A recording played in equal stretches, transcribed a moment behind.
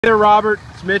Hey there, Robert.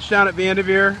 It's Mitch down at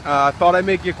Vanderveer. I thought I'd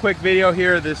make you a quick video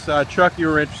here of this truck you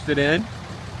were interested in.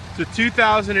 It's a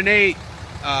 2008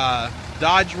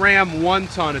 Dodge Ram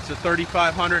 1-ton. It's a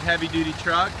 3500 heavy-duty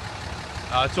truck.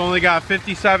 It's only got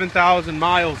 57,000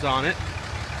 miles on it.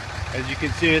 As you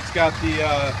can see, it's got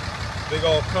the big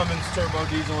old Cummins turbo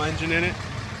diesel engine in it.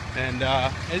 And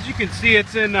as you can see,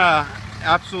 it's in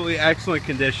absolutely excellent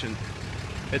condition.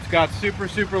 It's got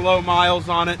super low miles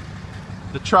on it.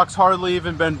 The truck's hardly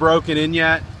even been broken in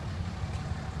yet.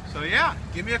 So yeah,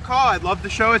 give me a call. I'd love to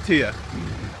show it to you.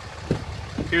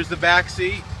 Here's the back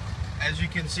seat. As you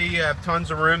can see, you have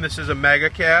tons of room. This is a mega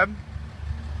cab.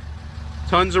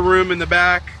 Tons of room in the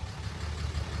back.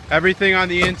 Everything on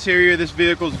the interior of this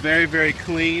vehicle is very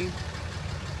clean.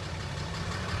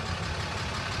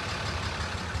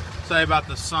 Sorry about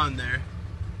the sun there.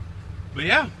 But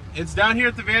yeah, it's down here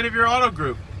at the Vanderveer Auto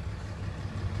Group.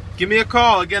 Give me a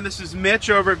call. Again, this is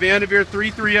Mitch over at Vanderveer,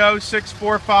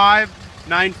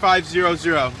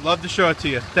 330-645-9500. Love to show it to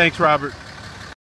you. Thanks, Robert.